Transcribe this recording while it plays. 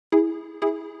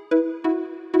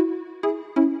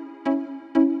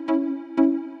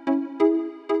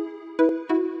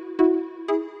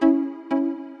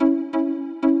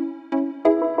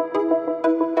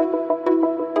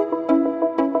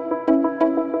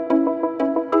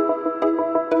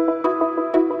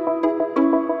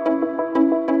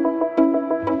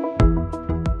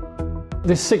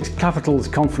This Six Capitals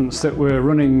conference that we're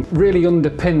running really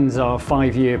underpins our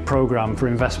 5-year programme for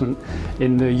investment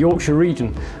in the Yorkshire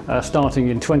region, starting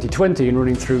in 2020 and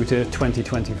running through to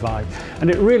 2025. And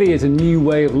it really is a new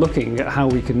way of looking at how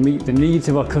we can meet the needs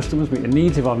of our customers, meet the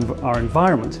needs of our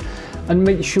environment, and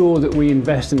make sure that we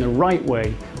invest in the right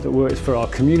way that works for our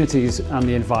communities and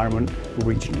the environment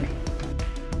regionally.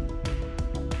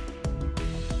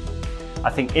 I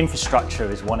think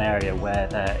infrastructure is one area where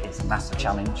there is a massive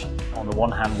challenge. On the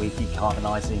one hand, we're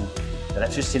decarbonising the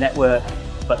electricity network,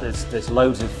 but there's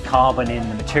loads of carbon in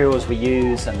the materials we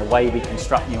use and the way we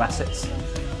construct new assets.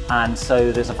 And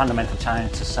so there's a fundamental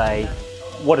challenge to say,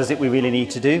 what is it we really need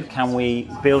to do? Can we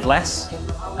build less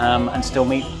and still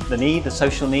meet the need, the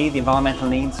social need, the environmental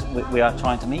needs we are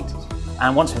trying to meet?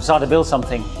 And once we've started to build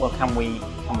something, well, can we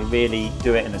really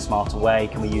do it in a smarter way?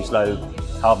 Can we use low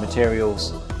carbon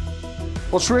materials?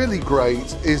 What's really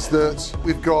great is that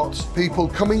we've got people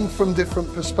coming from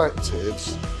different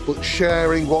perspectives, but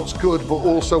sharing what's good, but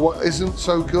also what isn't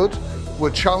so good.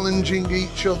 We're challenging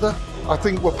each other. I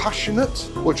think we're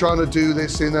passionate. We're trying to do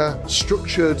this in a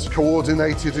structured,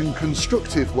 coordinated and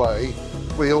constructive way.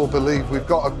 We all believe we've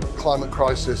got a climate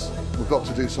crisis. We've got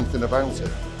to do something about it.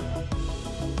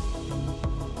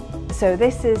 So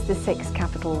this is the Six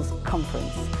Capitals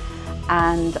Conference,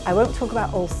 and I won't talk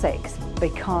about all six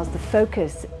because the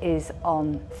focus is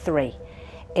on 3.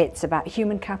 It's about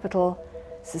human capital,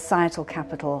 societal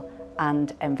capital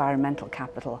and environmental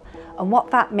capital. And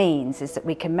what that means is that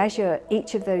we can measure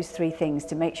each of those 3 things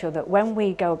to make sure that when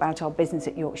we go about our business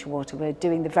at Yorkshire Water, we're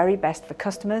doing the very best for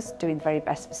customers, doing the very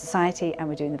best for society, and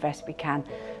we're doing the best we can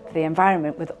for the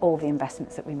environment with all the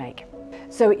investments that we make.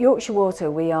 So at Yorkshire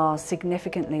Water, we are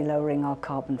significantly lowering our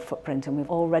carbon footprint, and we've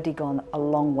already gone a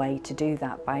long way to do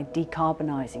that by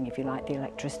decarbonising, if you like, the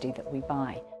electricity that we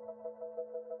buy.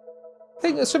 I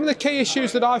think that some of the key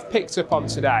issues that I've picked up on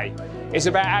today is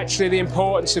about actually the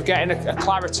importance of getting a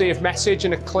clarity of message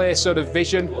and a clear sort of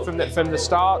vision from the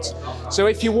start. So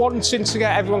if you're wanting to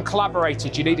get everyone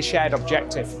collaborated, you need a shared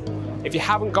objective. If you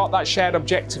haven't got that shared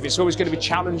objective, it's always going to be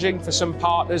challenging for some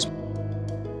partners.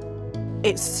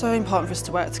 It's so important for us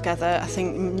to work together. I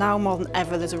think now more than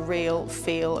ever there's a real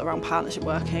feel around partnership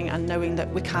working and knowing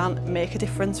that we can't make a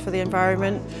difference for the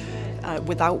environment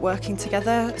without working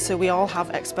together. So we all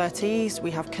have expertise, we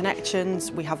have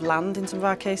connections, we have land in some of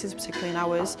our cases, particularly in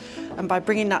ours, and by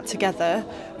bringing that together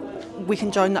we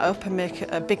can join that up and make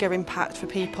a bigger impact for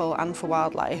people and for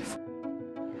wildlife.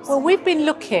 Well, we've been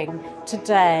looking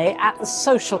today at the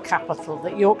social capital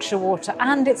that Yorkshire Water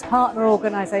and its partner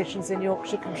organisations in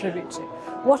Yorkshire contribute to.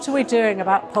 What are we doing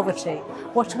about poverty?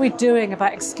 What are we doing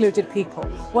about excluded people?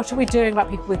 What are we doing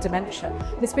about people with dementia?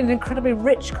 And it's been an incredibly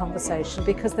rich conversation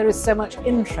because there is so much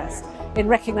interest in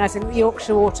recognising that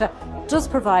Yorkshire Water does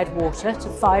provide water to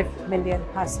 5 million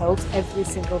households every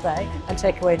single day and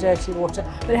take away dirty water,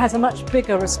 but it has a much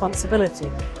bigger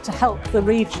responsibility to help the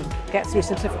region get through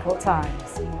some difficult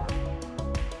times.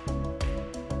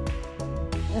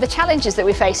 The challenges that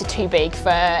we face are too big for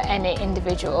any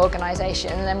individual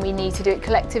organisation, and we need to do it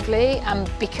collectively,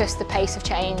 and because the pace of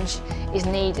change is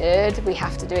needed, we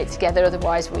have to do it together,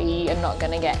 otherwise we are not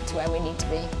going to get to where we need to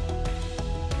be.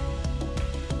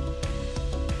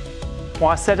 Well,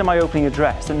 I said in my opening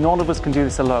address that none of us can do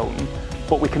this alone,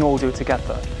 but we can all do it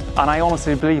together. And I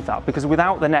honestly believe that, because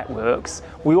without the networks,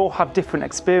 we all have different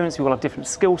experience, we all have different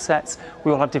skill sets,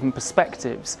 we all have different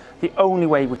perspectives. The only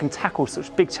way we can tackle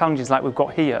such big challenges like we've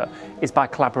got here is by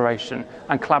collaboration,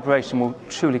 and collaboration will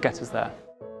truly get us there.